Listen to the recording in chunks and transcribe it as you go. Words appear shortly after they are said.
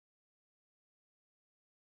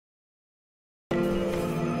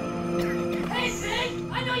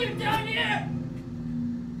you down here?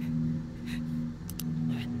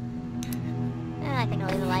 I think I'll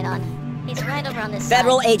leave the light on. He's right over on this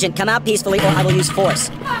Federal side. agent, come out peacefully or I will use force.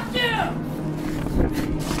 Fuck you!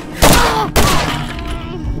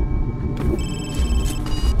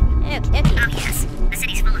 Okay. Oh yes, the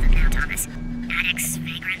city's full of them now, Thomas. Addicts,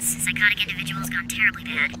 vagrants, psychotic individuals gone terribly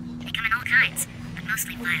bad. They come in all kinds, but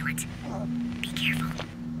mostly violent. Be careful.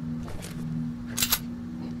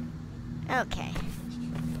 Okay.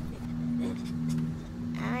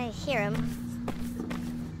 I hear him.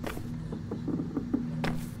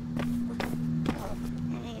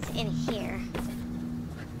 He's in here.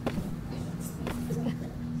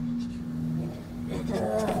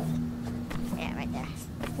 Yeah, right there.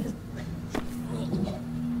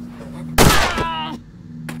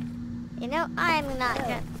 You know, I'm not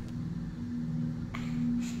gonna...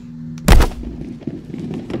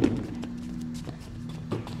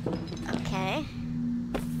 Okay.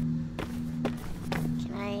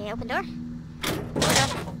 Can I open door?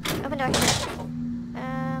 Open door.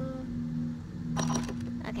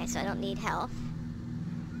 Okay, so I don't need health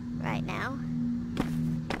right now.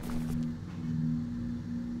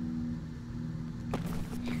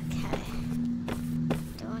 Okay.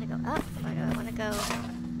 Do I want to go up or do I want to go...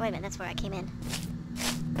 Wait a minute, that's where I came in.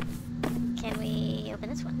 Can we open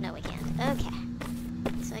this one? No, we can't. Okay.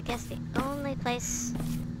 So I guess the only place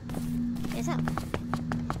is up.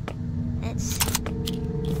 Let's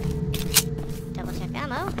double check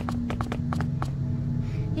ammo.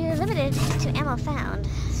 You're limited to ammo found,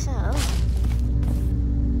 so...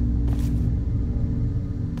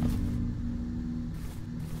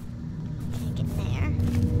 Can't get in there.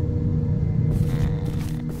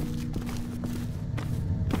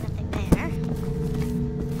 Nothing there.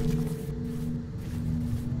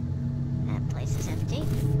 That place is empty.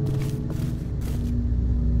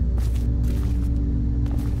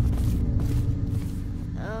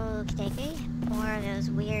 Okay, more of those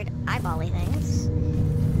weird eyeball-y things.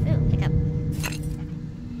 Ooh, pick up.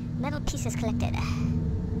 Metal pieces collected.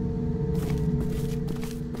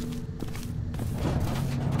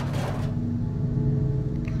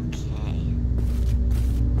 Okay.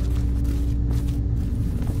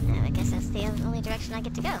 Now I guess that's the only direction I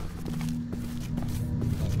get to go.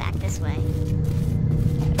 It's back this way.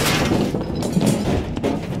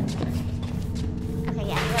 Okay,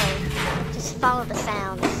 yeah, really. Just follow the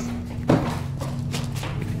sounds.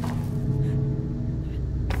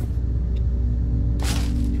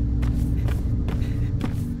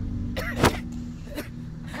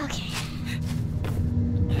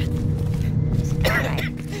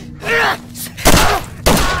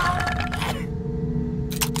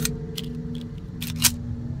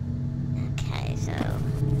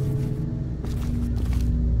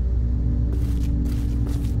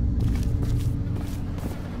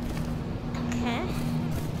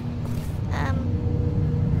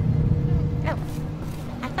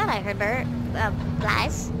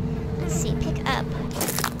 Flies. Let's see, pick up.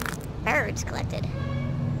 Birds collected.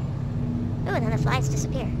 Oh, and then the flies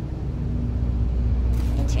disappear.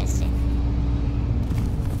 Interesting.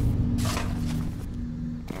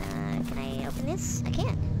 Can I open this? I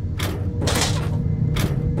can.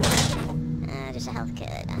 Just a health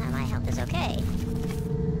kit. My health is okay.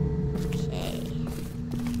 Okay.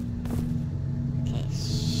 Okay,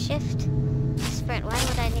 shift. Sprint. Why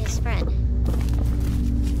would I need a sprint?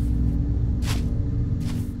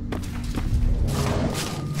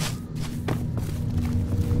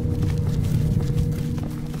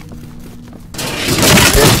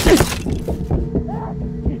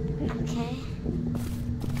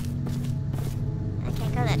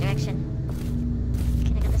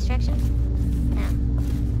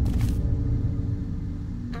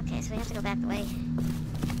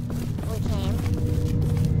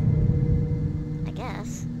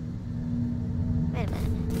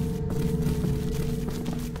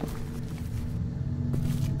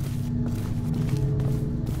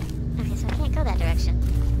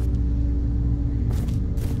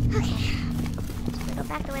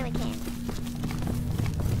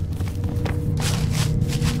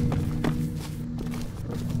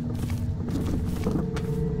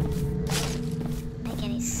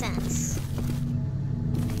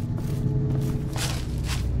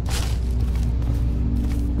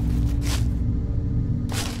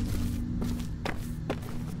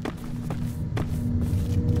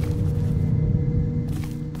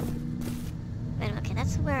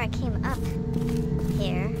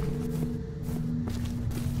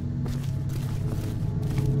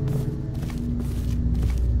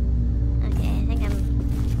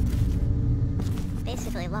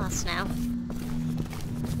 Lost now.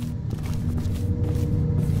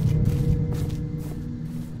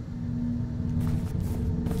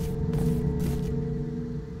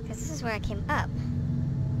 where I came up.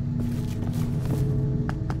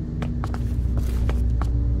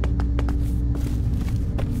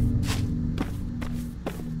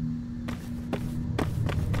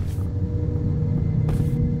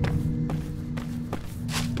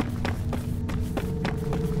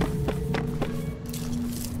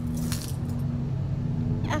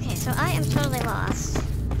 Okay, so I am totally lost.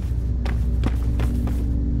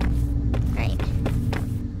 Great.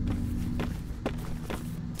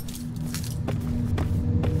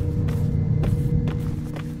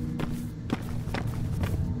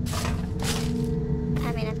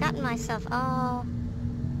 I mean, I've gotten myself all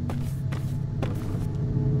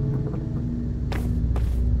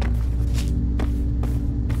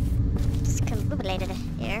discombobulated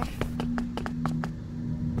here.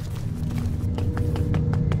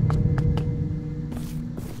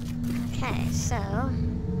 Okay, so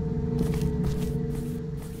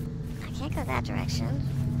I can't go that direction.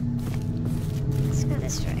 Let's go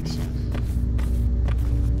this direction.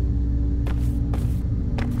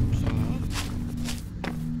 Okay.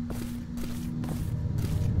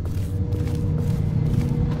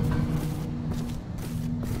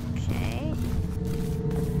 Okay.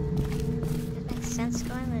 That makes sense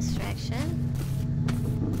going this direction.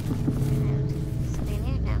 And something in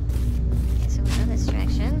here? No. Okay, so we'll go this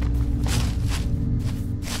direction.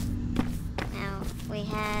 Now, we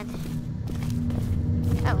had...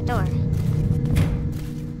 Oh, a door.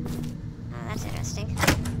 Oh, that's interesting.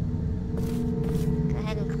 Go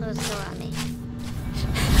ahead and close the door on me.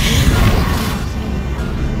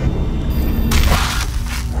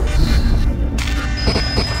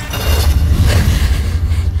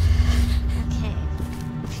 Okay.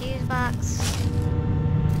 Fuse box.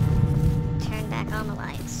 Turn back on the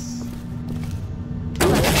lights.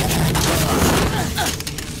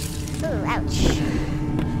 Ooh, ouch.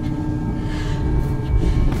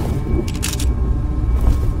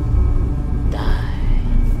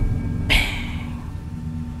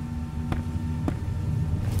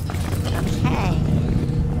 Okay.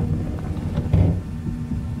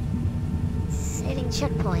 Saving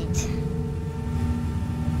checkpoint.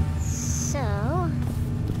 So,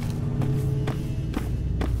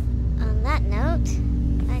 on that note,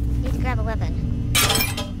 I need to grab a weapon.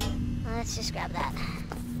 Well, let's just grab that.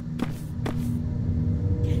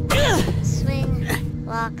 Swing,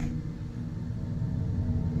 block.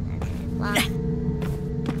 Okay, block.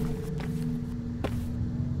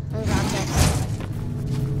 Move objects.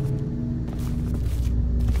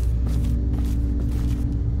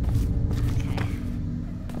 Okay.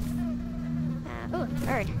 Ooh,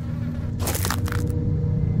 bird.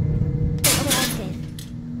 Ooh, ice cream.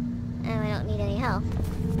 And we don't need any help.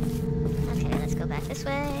 Okay, let's go back this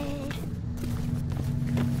way.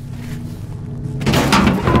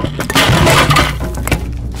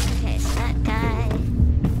 Okay, so that guy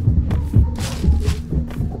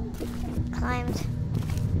climbed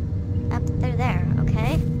up through there,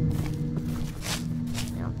 okay?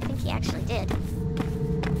 I don't think he actually did.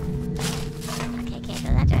 Okay, can't go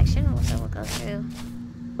that direction, so we'll go through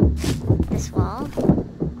this wall.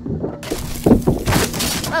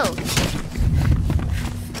 Oh!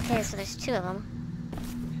 Okay, so there's two of them.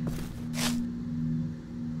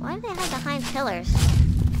 Why do they hide behind pillars?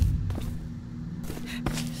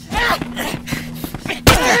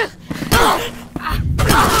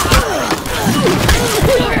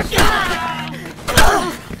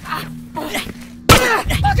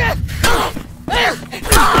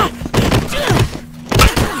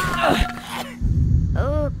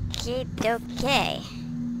 Okay, okay.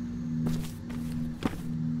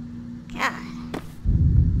 God.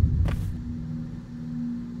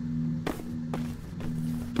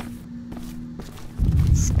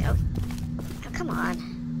 Let's go. Oh, come on.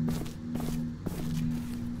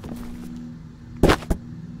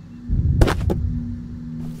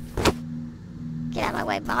 Get out of my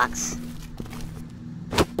way, box.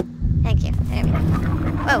 Thank you. There we go.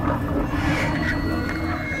 Whoa.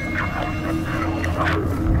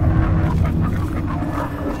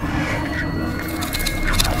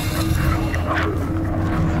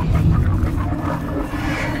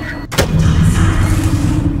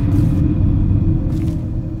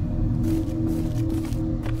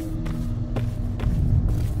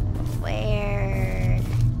 Where?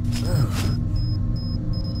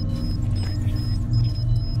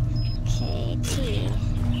 Okay, T.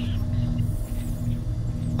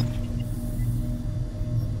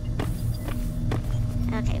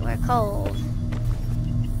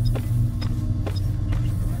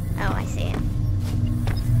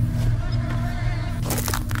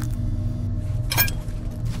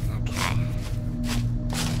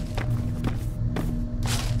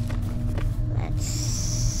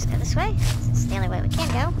 this way. This is the only way we can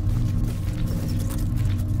go.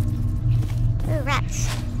 Ooh, rats.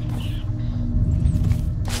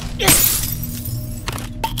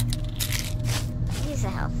 Use the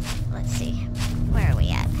health. Let's see. Where are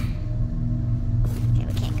we at? Okay,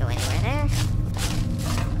 we can't go anywhere there.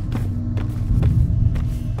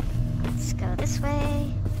 Let's go this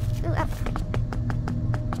way. Ooh, up.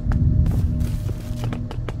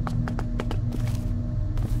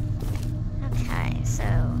 Okay, so...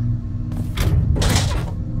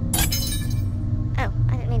 Oh,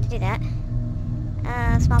 I didn't mean to do that.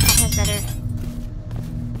 Small pack has better.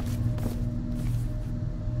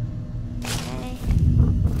 Okay.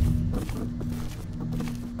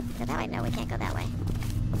 Go that way? No, we can't go that way.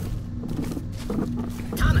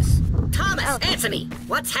 Thomas! Thomas! Oh. Answer me!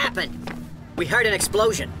 What's happened? We heard an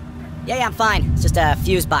explosion. Yeah, I'm fine. It's just a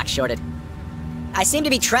fuse box shorted. I seem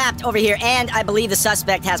to be trapped over here, and I believe the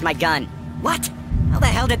suspect has my gun. What? How the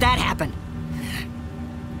hell did that happen?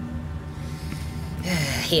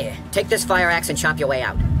 Here, take this fire axe and chop your way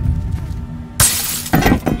out.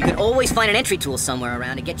 You can always find an entry tool somewhere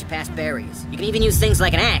around to get you past barriers. You can even use things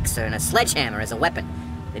like an axe or a sledgehammer as a weapon.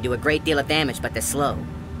 They do a great deal of damage, but they're slow.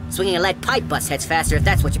 Swinging a lead pipe bust heads faster if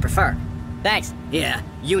that's what you prefer. Thanks. Yeah,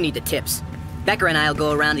 you need the tips. Becker and I'll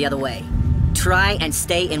go around the other way. Try and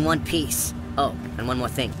stay in one piece. Oh, and one more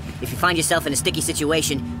thing. If you find yourself in a sticky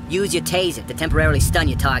situation, use your taser to temporarily stun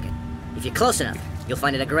your target. If you're close enough, you'll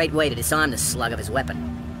find it a great way to disarm the slug of his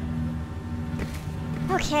weapon.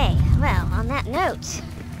 Okay, well, on that note,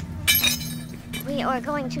 we are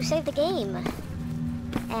going to save the game.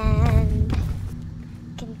 And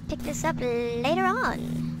can pick this up later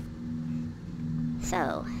on.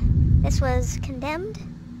 So, this was Condemned.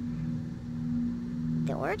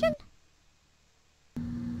 The Origin?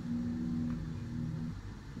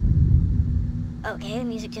 Okay, the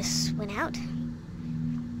music just went out.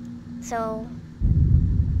 So,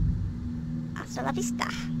 hasta la vista.